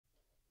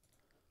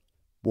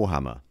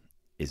Warhammer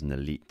is an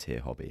elite tier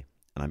hobby,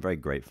 and I'm very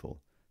grateful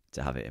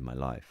to have it in my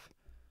life.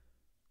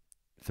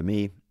 For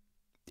me,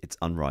 it's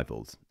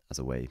unrivaled as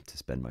a way to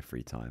spend my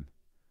free time.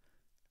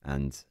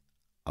 And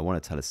I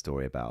want to tell a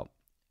story about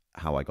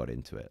how I got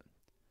into it,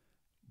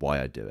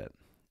 why I do it,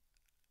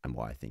 and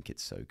why I think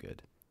it's so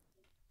good.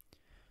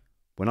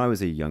 When I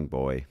was a young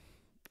boy,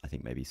 I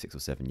think maybe 6 or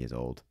 7 years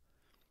old,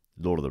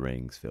 Lord of the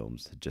Rings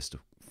films had just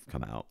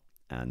come out,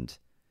 and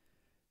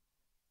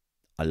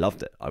I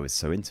loved it. I was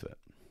so into it.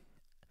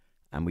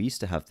 And we used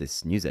to have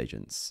this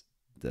newsagents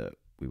that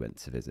we went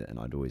to visit, and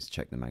I'd always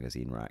check the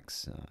magazine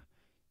racks,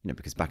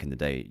 because back in the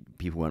day,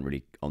 people weren't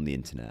really on the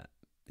internet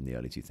in the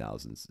early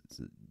 2000s.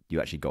 So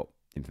you actually got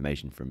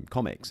information from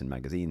comics and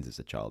magazines as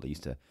a child. I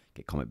used to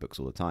get comic books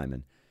all the time,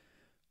 and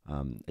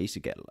I used to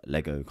get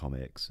Lego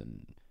comics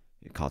and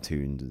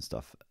cartoons and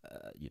stuff,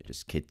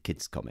 just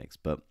kids comics.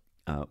 But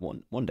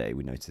one day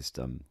we noticed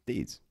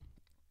these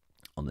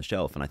on the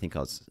shelf, and I think I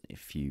was a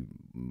few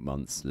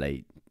months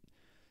late.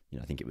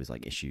 I think it was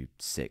like issue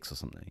 6 or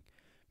something.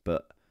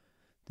 But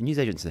the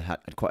newsagents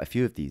had quite a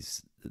few of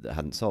these that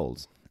hadn't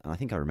sold, and I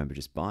think I remember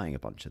just buying a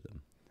bunch of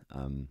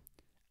them.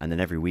 And then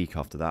every week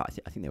after that,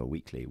 I think they were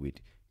weekly,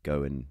 we'd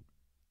go and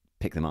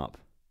pick them up.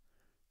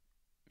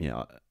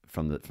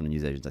 From the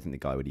newsagents. I think the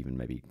guy would even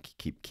maybe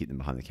keep them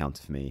behind the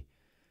counter for me,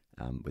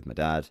 with my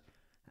dad.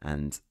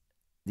 And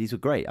these were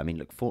great. I mean,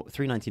 look,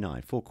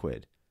 £3.99,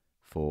 £4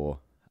 for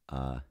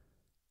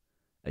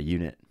a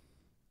unit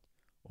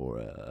or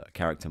a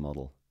character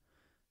model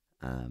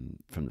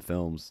from the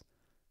films.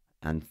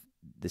 And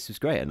this was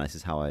great, and this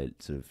is how I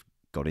sort of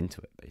got into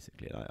it,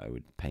 basically. I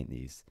would paint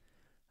these,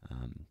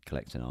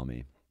 collect an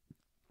army.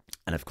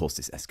 And of course,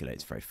 this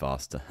escalates very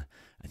fast.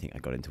 I think I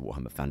got into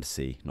Warhammer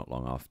Fantasy not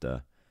long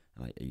after.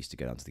 And I used to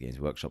go down to the Games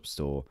Workshop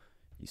store.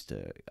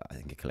 I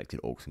think I collected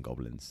orcs and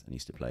goblins and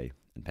used to play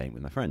and paint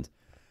with my friend.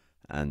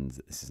 And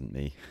this isn't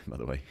me, by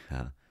the way.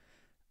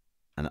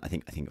 And I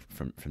think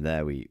from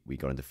there we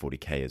got into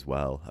 40k as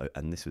well.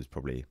 And this was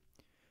probably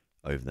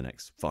over the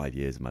next 5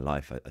 years of my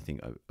life. I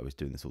think I was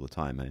doing this all the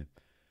time, on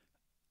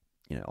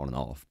and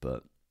off.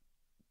 But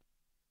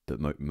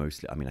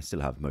mostly, I mean, I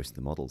still have most of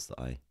the models that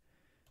I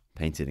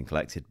painted and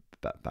collected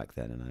back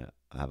then, and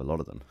I have a lot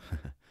of them.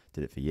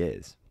 Did it for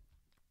years.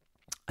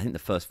 I think the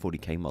first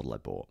 40k model I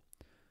bought,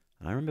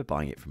 and I remember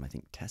buying it from, I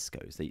think,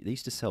 Tesco's. They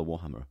used to sell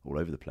Warhammer all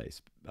over the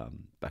place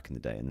back in the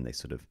day, and then they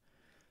sort of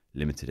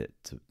limited it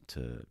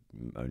to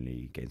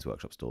only Games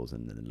Workshop stores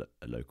and then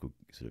local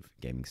sort of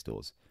gaming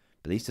stores.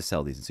 But they used to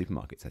sell these in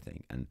supermarkets, I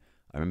think. And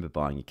I remember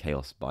buying a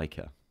Chaos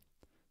Biker,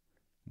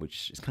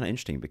 which is kind of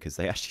interesting because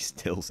they actually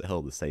still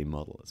sell the same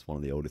model. It's one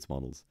of the oldest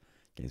models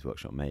Games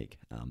Workshop make,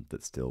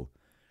 that's still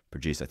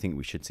produced. I think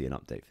we should see an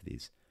update for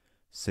these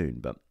soon.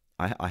 But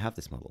I have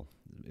this model.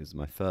 It was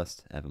my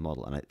first ever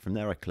model. And from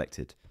there I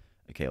collected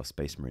a Chaos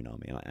Space Marine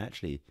army. And I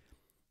actually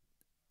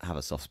have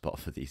a soft spot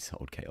for these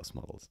old Chaos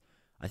models.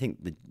 I think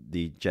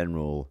the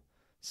general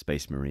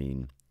Space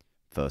Marine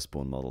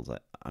firstborn models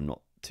I'm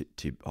not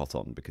too hot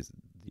on because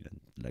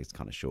the legs are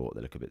kind of short,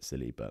 they look a bit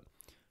silly, but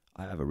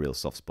I have a real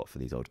soft spot for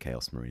these old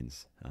Chaos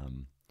Marines.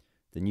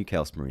 The new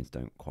Chaos Marines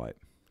don't quite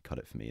cut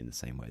it for me in the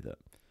same way that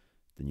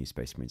the new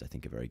Space Marines I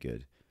think are very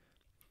good.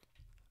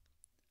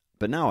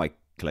 But now I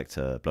collect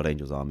a Blood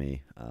Angels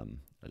army.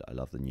 I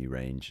love the new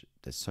range.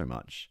 There's so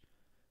much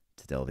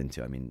to delve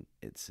into. I mean,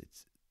 it's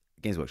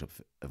Games Workshop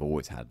have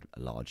always had a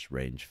large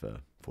range for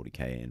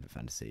 40k and for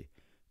fantasy,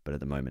 but at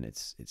the moment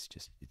it's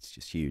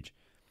just huge.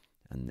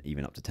 And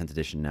even up to 10th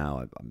edition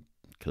now, I'm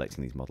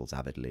collecting these models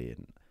avidly,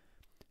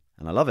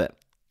 and I love it.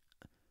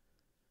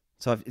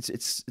 So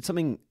it's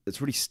something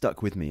that's really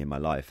stuck with me in my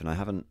life, and I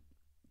haven't,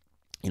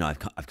 I've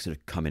sort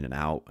of come in and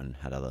out and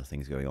had other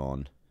things going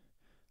on,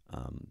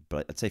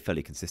 but I'd say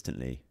fairly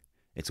consistently,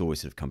 it's always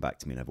sort of come back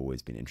to me, and I've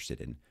always been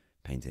interested in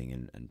painting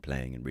and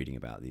playing and reading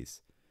about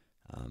these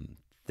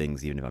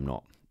things, even if I'm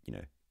not,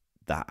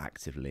 that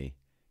actively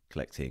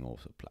collecting or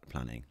sort of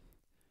planning.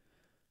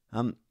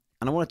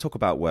 And I want to talk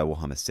about where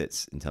Warhammer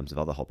sits in terms of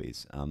other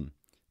hobbies.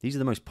 These are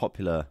the most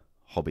popular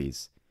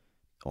hobbies,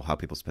 or how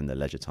people spend their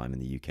leisure time in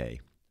the UK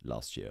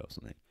last year or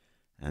something.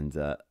 And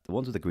the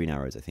ones with the green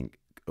arrows, I think,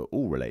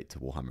 all relate to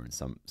Warhammer in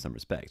some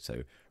respect.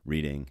 So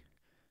reading,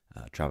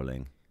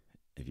 traveling,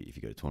 if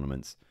you go to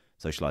tournaments,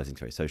 socializing,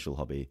 it's a very social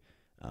hobby.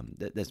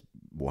 There's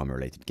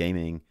Warhammer-related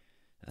gaming,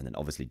 and then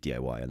obviously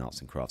DIY and arts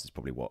and crafts is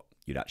probably what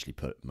you'd actually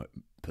put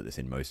this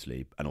in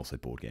mostly, and also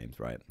board games,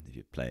 right? If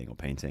you're playing or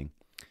painting.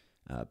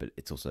 But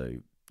it's also,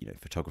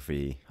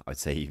 photography. I'd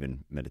say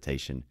even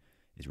meditation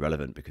is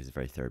relevant because it's a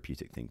very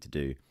therapeutic thing to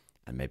do,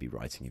 and maybe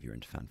writing if you're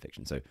into fan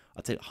fiction. So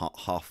I'd say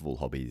half of all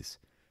hobbies,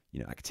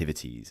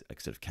 activities are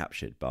sort of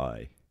captured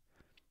by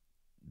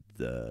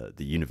the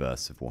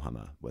universe of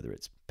Warhammer, whether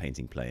it's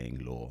painting, playing,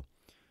 lore,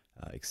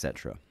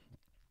 etc.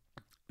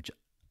 Which,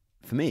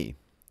 for me,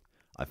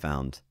 I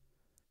found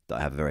that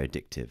I have a very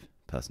addictive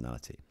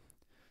personality.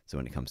 So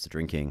when it comes to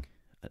drinking,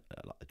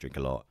 I drink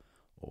a lot.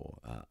 Or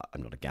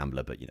I'm not a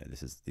gambler, but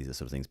these are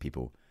sort of things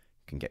people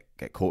can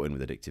get caught in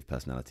with addictive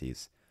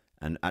personalities.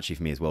 And actually,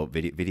 for me as well,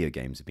 video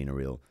games have been a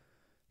real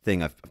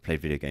thing. I've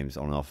played video games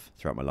on and off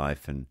throughout my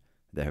life, and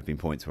there have been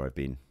points where I've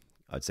been,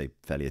 I'd say,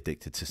 fairly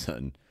addicted to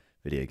certain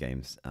video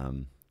games.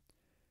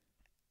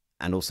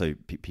 And also,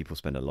 people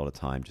spend a lot of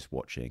time just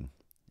watching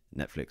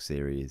Netflix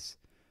series.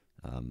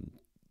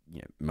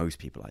 Most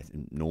people, I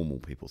think, normal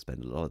people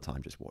spend a lot of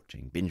time just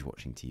binge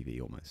watching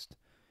TV almost.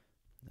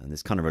 And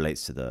this kind of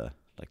relates to the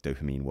like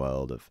dopamine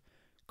world of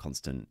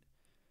constant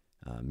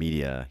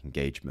media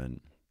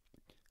engagement.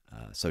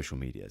 Social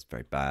media is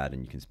very bad,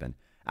 and you can spend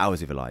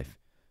hours of your life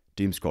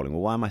doom scrolling.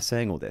 Well, why am I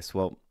saying all this?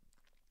 Well,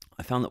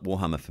 I found that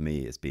Warhammer for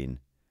me has been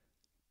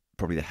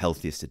probably the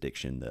healthiest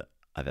addiction that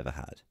I've ever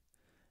had.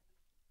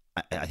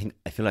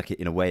 I feel like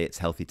in a way it's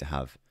healthy to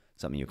have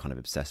something you're kind of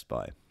obsessed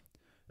by,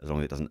 as long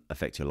as it doesn't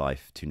affect your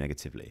life too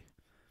negatively.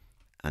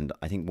 And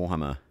I think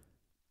Warhammer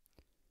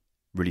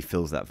really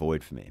fills that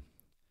void for me.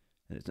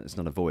 It's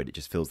not a void, it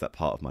just fills that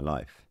part of my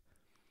life.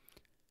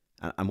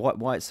 And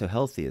why it's so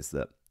healthy is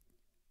that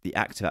the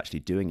act of actually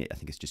doing it, I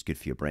think, is just good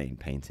for your brain.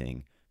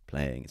 Painting,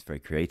 playing, it's very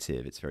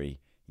creative, it's very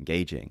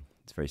engaging,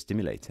 it's very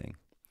stimulating.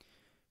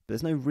 But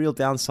there's no real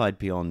downside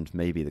beyond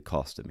maybe the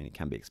cost. I mean, it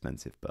can be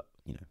expensive, but,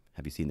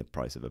 have you seen the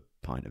price of a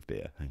pint of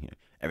beer?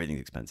 Everything's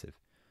expensive.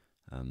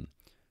 And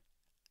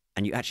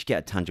you actually get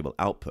a tangible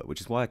output, which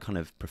is why I kind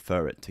of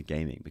prefer it to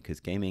gaming, because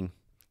gaming,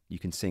 you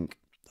can sink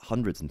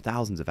hundreds and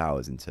thousands of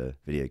hours into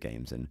video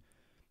games, and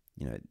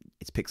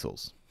it's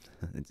pixels.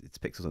 It's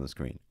pixels on the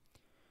screen.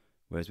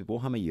 Whereas with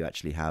Warhammer, you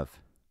actually have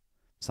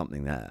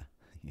something there,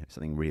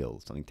 something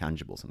real, something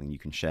tangible, something you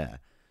can share,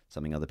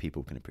 something other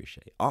people can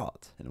appreciate.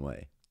 Art, in a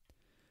way,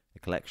 a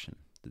collection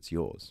that's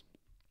yours.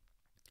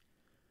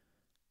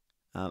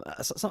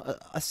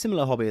 A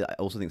similar hobby that I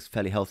also think is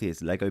fairly healthy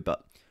is Lego,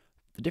 but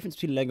the difference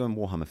between Lego and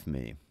Warhammer for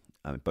me,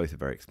 both are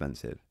very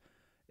expensive,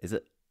 is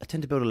that I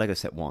tend to build a Lego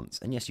set once,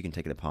 and yes, you can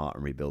take it apart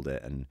and rebuild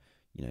it and,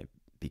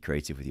 be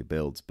creative with your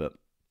builds, but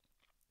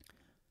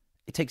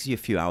it takes you a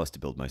few hours to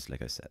build most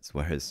Lego sets,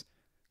 whereas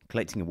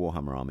collecting a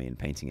Warhammer army and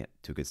painting it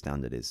to a good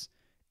standard is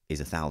a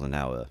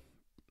 1,000-hour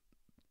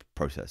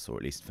process, or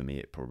at least for me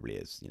it probably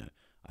is.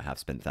 I have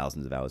spent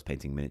thousands of hours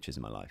painting miniatures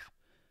in my life.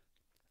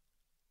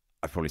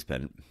 I've probably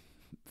spent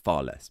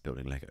far less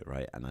building Lego,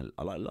 right? And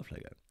I love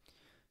Lego.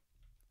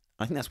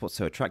 I think that's what's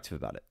so attractive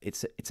about it.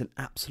 It's an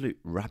absolute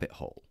rabbit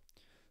hole.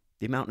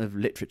 The amount of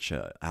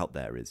literature out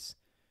there is,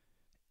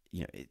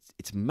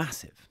 it's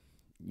massive.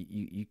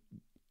 The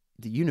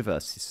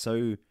universe is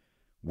so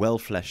well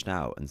fleshed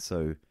out and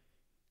so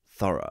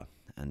thorough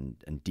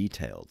and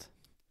detailed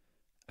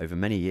over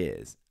many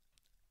years.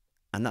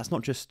 And that's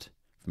not just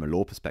from a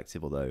lore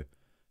perspective, although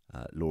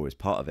lore is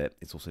part of it.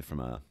 It's also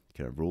from a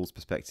kind of rules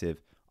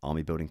perspective,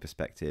 army building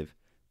perspective.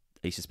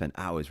 I used to spend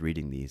hours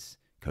reading these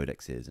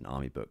codexes and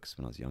army books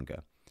when I was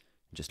younger,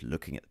 just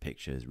looking at the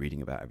pictures,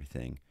 reading about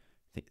everything,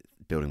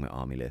 building my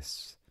army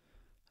lists.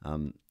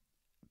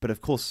 But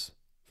of course,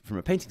 from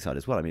a painting side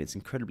as well, I mean, it's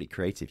incredibly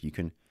creative. You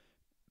can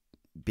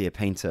be a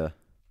painter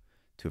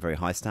to a very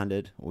high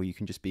standard, or you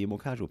can just be a more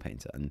casual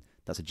painter, and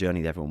that's a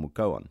journey that everyone will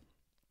go on.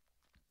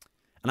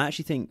 And I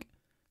actually think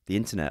the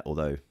internet,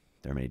 although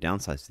there are many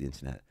downsides to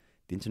the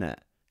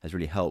internet has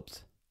really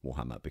helped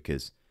Warhammer,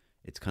 because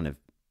it's kind of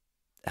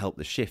helped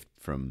the shift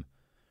from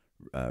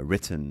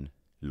written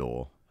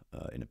lore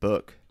in a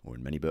book or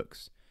in many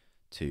books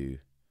to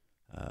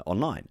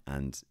online.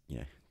 And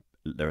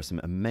there are some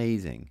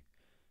amazing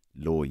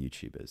lore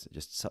YouTubers,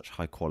 just such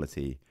high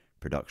quality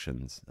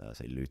productions,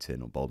 say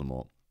Luton or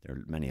Voldemort. There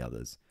are many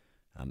others,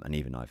 and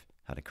even I've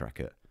had a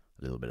crack at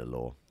a little bit of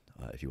lore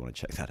if you want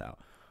to check that out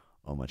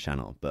on my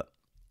channel. But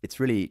it's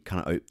really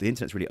kind of the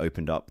internet's really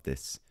opened up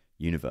this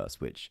universe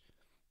which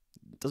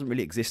doesn't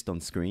really exist on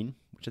screen,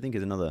 which I think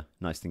is another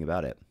nice thing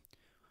about it.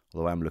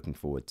 Although I'm looking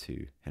forward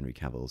to Henry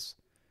Cavill's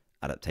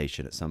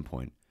adaptation at some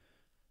point.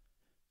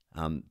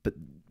 But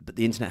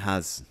the internet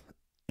has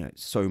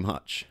so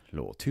much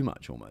lore, too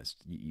much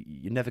almost.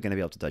 You're never going to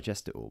be able to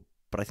digest it all.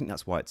 But I think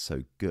that's why it's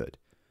so good.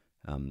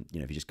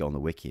 If you just go on the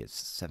wiki, it's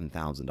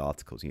 7,000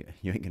 articles. You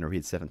ain't going to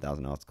read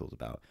 7,000 articles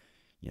about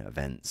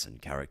events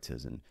and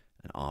characters and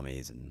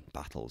armies and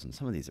battles, and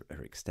some of these are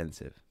very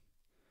extensive.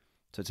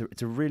 So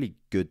it's a really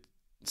good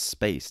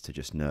space to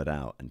just nerd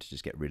out and to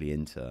just get really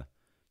into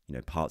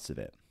parts of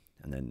it,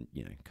 and then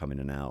come in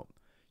and out.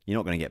 You're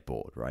not going to get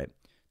bored, right?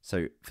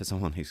 So for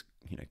someone who's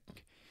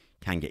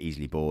can get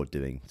easily bored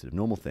doing sort of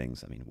normal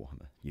things, I mean,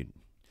 Warhammer,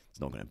 it's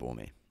not going to bore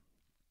me.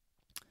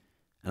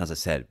 And as I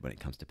said, when it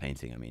comes to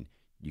painting, I mean,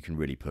 you can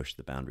really push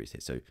the boundaries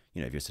here. So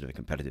if you're sort of a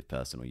competitive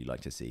person, or you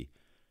like to see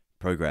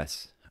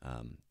progress,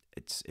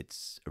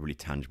 it's a really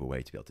tangible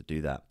way to be able to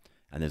do that.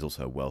 And there's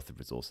also a wealth of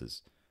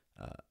resources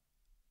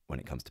when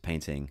it comes to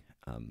painting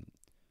on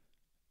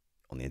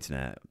the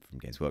internet, from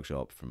Games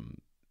Workshop, from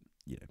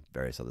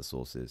various other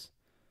sources,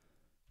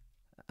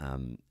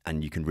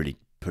 and you can really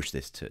push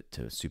this to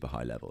a super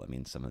high level. I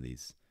mean, some of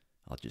these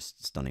are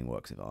just stunning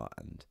works of art,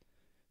 and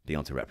being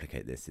able to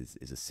replicate this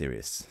is a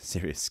serious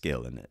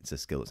skill, and it's a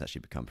skill that's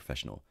actually become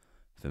professional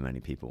for many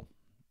people.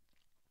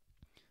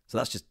 So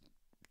that's just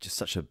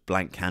such a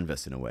blank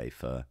canvas in a way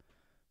for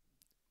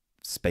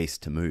space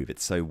to move.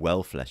 It's so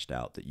well fleshed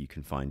out that you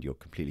can find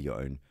completely your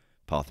own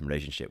path and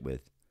relationship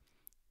with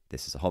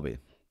this as a hobby,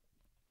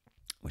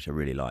 which I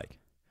really like.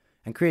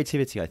 And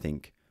creativity, I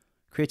think,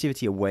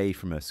 creativity away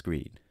from a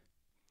screen.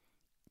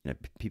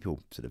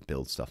 People sort of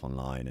build stuff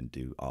online and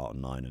do art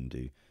online and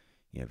do,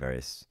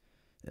 various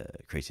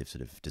creative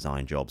sort of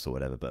design jobs or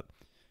whatever. But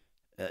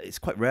it's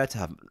quite rare to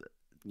have,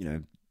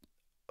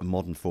 a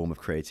modern form of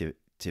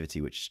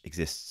creativity which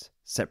exists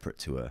separate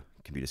to a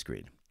computer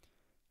screen.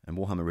 And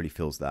Warhammer really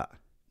fills that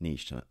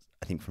niche.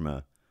 I think from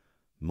a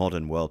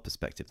modern world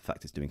perspective, the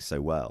fact it's doing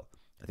so well,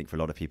 I think for a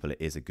lot of people it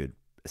is a good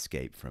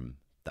escape from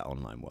that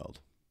online world.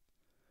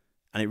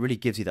 And it really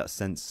gives you that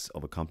sense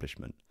of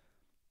accomplishment.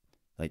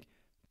 Like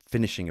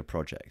finishing a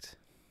project,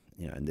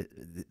 and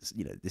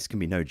this can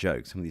be no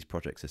joke. Some of these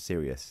projects are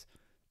serious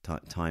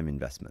time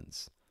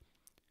investments.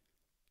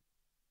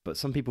 But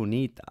some people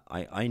need that.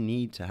 I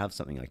need to have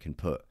something I can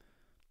put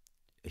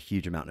a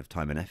huge amount of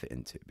time and effort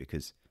into,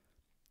 because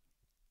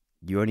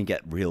you only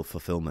get real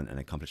fulfillment and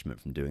accomplishment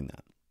from doing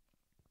that.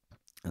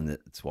 And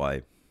that's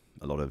why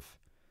a lot of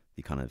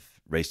the kind of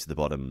race to the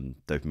bottom,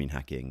 dopamine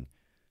hacking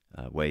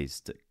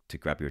ways to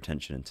grab your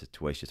attention and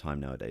to waste your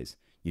time nowadays,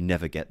 you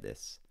never get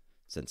this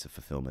sense of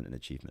fulfillment and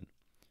achievement,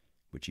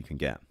 which you can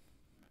get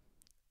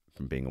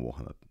from being a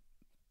Warhammer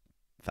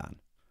fan,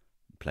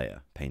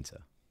 player,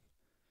 painter.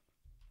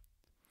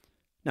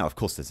 Now, of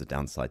course, there's a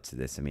downside to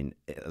this. I mean,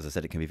 as I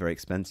said, it can be very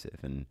expensive,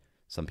 and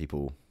some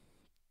people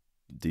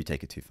do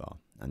take it too far,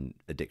 and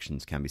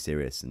addictions can be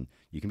serious, and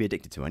you can be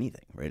addicted to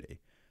anything, really.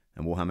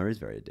 And Warhammer is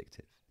very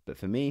addictive. But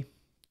for me,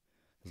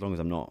 as long as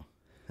I'm not,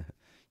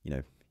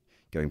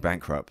 going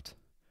bankrupt,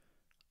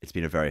 it's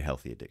been a very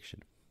healthy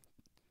addiction.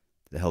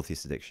 The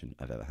healthiest addiction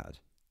I've ever had.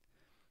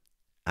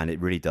 And it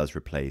really does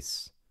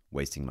replace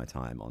wasting my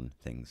time on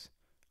things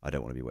I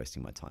don't want to be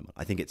wasting my time on.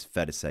 I think it's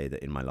fair to say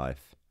that in my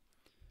life,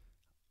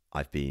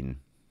 I've been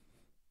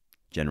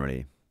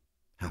generally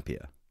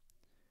happier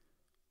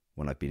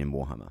when I've been in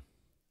Warhammer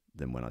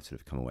than when I've sort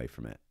of come away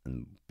from it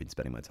and been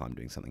spending my time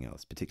doing something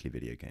else, particularly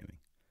video gaming.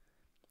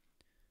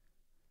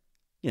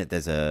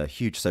 There's a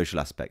huge social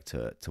aspect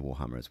to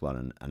Warhammer as well,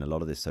 and a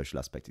lot of this social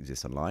aspect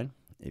exists online.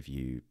 If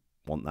you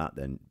want that,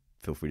 then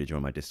feel free to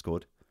join my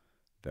Discord.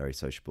 Very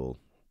sociable,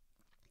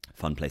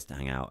 fun place to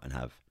hang out and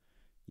have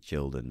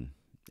chilled and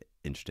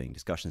interesting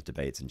discussions,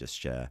 debates, and just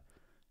share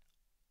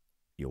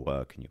your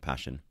work and your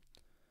passion.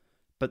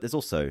 But there's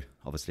also,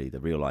 obviously, the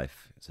real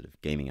life sort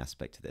of gaming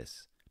aspect to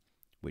this,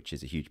 which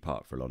is a huge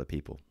part for a lot of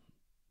people.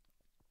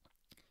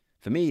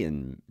 For me,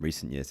 in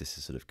recent years, this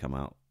has sort of come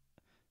out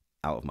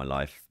of my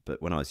life.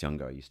 But when I was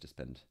younger, I used to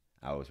spend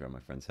hours around my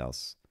friend's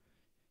house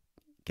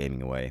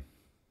gaming away.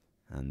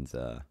 And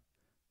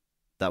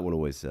that will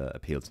always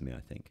appeal to me, I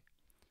think,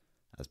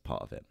 as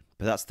part of it.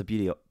 But that's the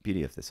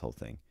beauty of this whole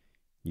thing.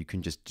 You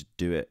can just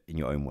do it in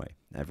your own way.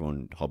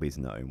 Everyone hobbies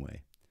in their own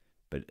way.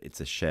 But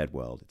it's a shared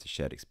world. It's a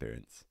shared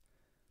experience.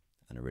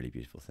 And a really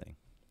beautiful thing.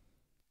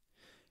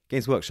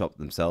 Games Workshop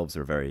themselves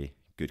are a very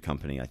good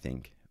company, I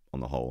think,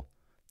 on the whole.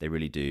 They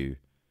really do,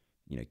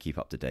 keep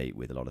up to date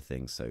with a lot of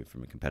things. So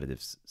from a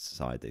competitive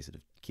side, they sort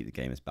of keep the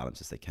game as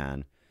balanced as they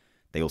can.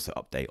 They also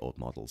update old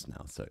models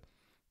now. So,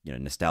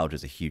 nostalgia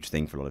is a huge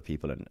thing for a lot of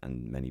people,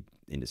 and many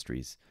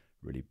industries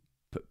really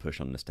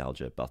push on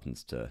nostalgia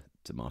buttons to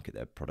market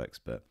their products.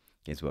 But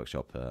Games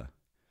Workshop are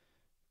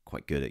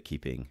quite good at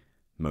keeping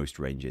most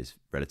ranges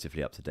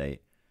relatively up to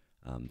date.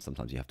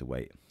 Sometimes you have to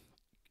wait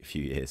a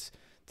few years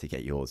to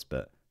get yours,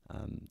 but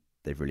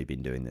they've really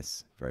been doing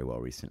this very well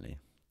recently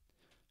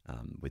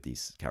with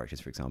these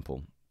characters, for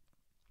example.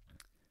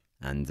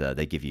 And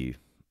they give you,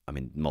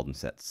 modern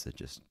sets are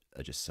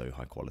just so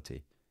high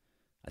quality.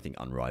 I think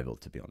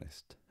unrivaled, to be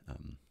honest.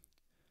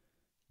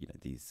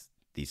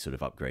 These sort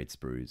of upgrade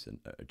sprues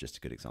are just a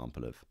good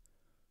example of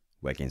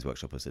where Games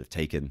Workshop has sort of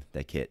taken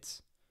their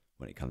kits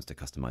when it comes to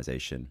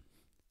customization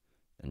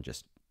and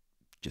just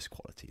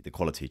quality. The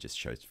quality just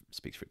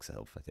speaks for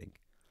itself, I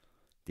think.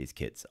 These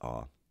kits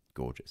are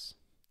gorgeous.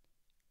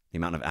 The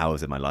amount of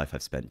hours of my life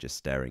I've spent just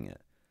staring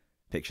at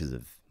pictures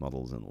of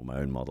models and all my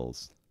own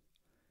models,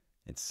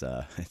 it's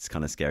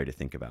kind of scary to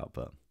think about,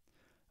 but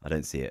I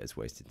don't see it as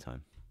wasted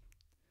time.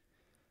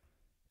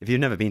 If you've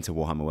never been to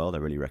Warhammer World, I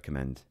really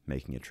recommend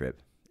making a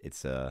trip.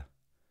 It's a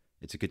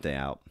good day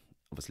out.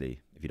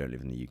 Obviously, if you don't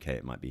live in the UK,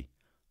 it might be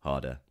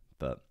harder,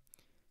 but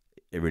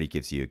it really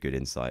gives you a good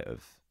insight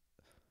of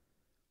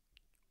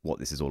what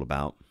this is all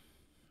about,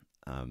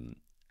 and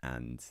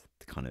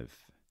the kind of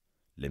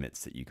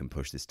limits that you can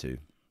push this to.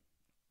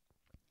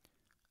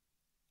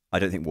 I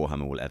don't think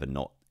Warhammer will ever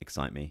not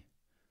excite me.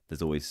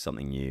 There's always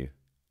something new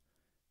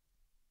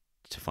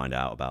to find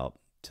out about,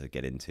 to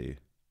get into,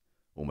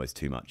 almost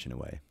too much in a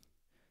way.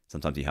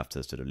 Sometimes you have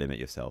to sort of limit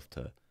yourself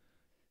to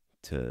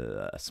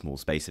a small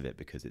space of it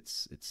because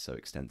it's so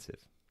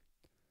extensive.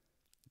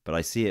 But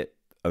I see it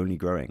only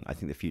growing. I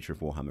think the future of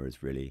Warhammer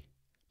is really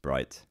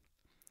bright.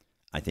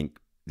 I think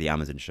the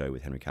Amazon show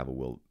with Henry Cavill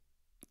will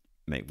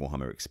make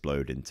Warhammer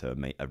explode into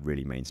a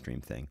really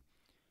mainstream thing.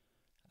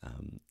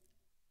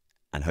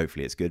 And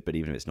hopefully it's good, but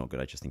even if it's not good,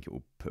 I just think it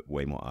will put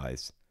way more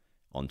eyes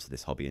onto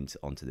this hobby,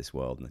 onto this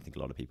world, and I think a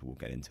lot of people will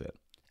get into it,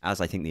 as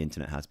I think the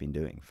internet has been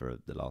doing for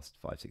the last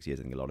 5-6 years.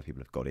 I think a lot of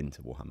people have got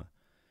into Warhammer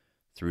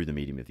through the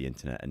medium of the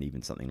internet and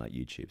even something like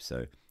YouTube.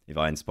 So if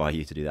I inspire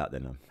you to do that,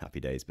 then I'm happy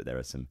days. But there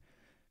are some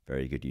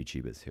very good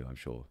YouTubers who I'm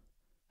sure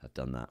have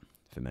done that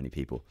for many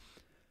people.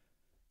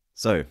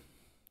 So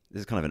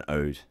this is kind of an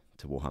ode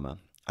to Warhammer.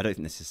 I don't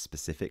think this is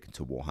specific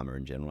to Warhammer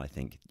in general. I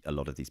think a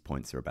lot of these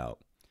points are about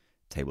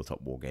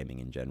tabletop wargaming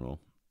in general.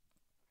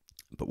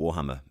 But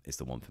Warhammer is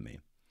the one for me.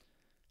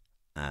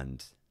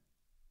 And,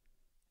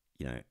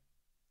 you know,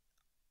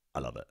 I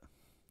love it.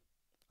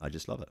 I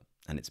just love it.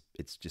 And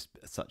it's just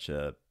such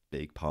a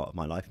big part of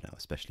my life now,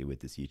 especially with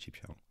this YouTube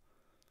channel.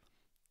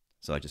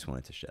 So I just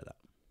wanted to share that.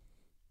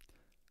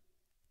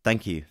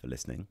 Thank you for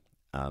listening.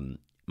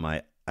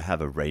 I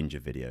have a range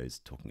of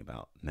videos talking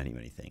about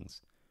many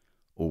things,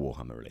 all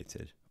Warhammer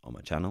related, on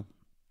my channel.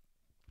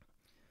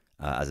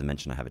 As I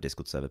mentioned, I have a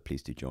Discord server.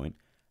 Please do join.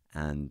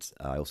 And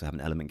I also have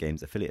an Element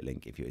Games affiliate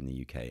link if you're in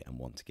the UK and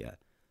want to get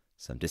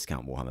some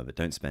discount Warhammer, but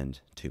don't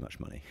spend too much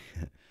money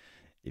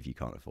if you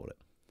can't afford it.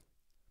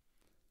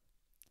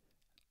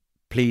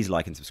 Please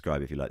like and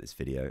subscribe if you like this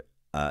video.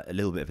 A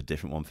little bit of a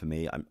different one for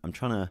me. I'm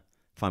trying to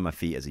find my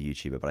feet as a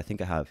YouTuber, but I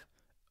think I have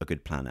a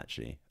good plan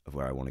actually of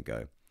where I want to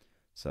go.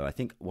 So I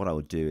think what I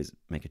will do is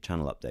make a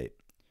channel update,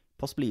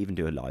 possibly even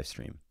do a live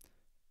stream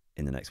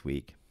in the next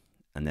week,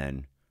 and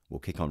then we'll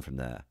kick on from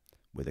there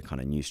with a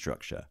kind of new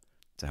structure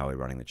to how we're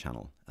running the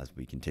channel as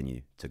we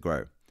continue to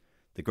grow.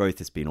 The growth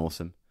has been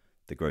awesome.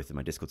 The growth of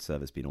my Discord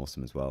server has been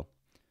awesome as well.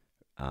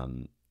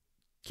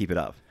 Keep it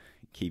up.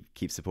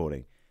 Keep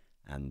supporting,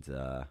 and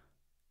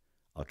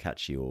I'll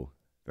catch you all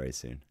very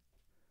soon.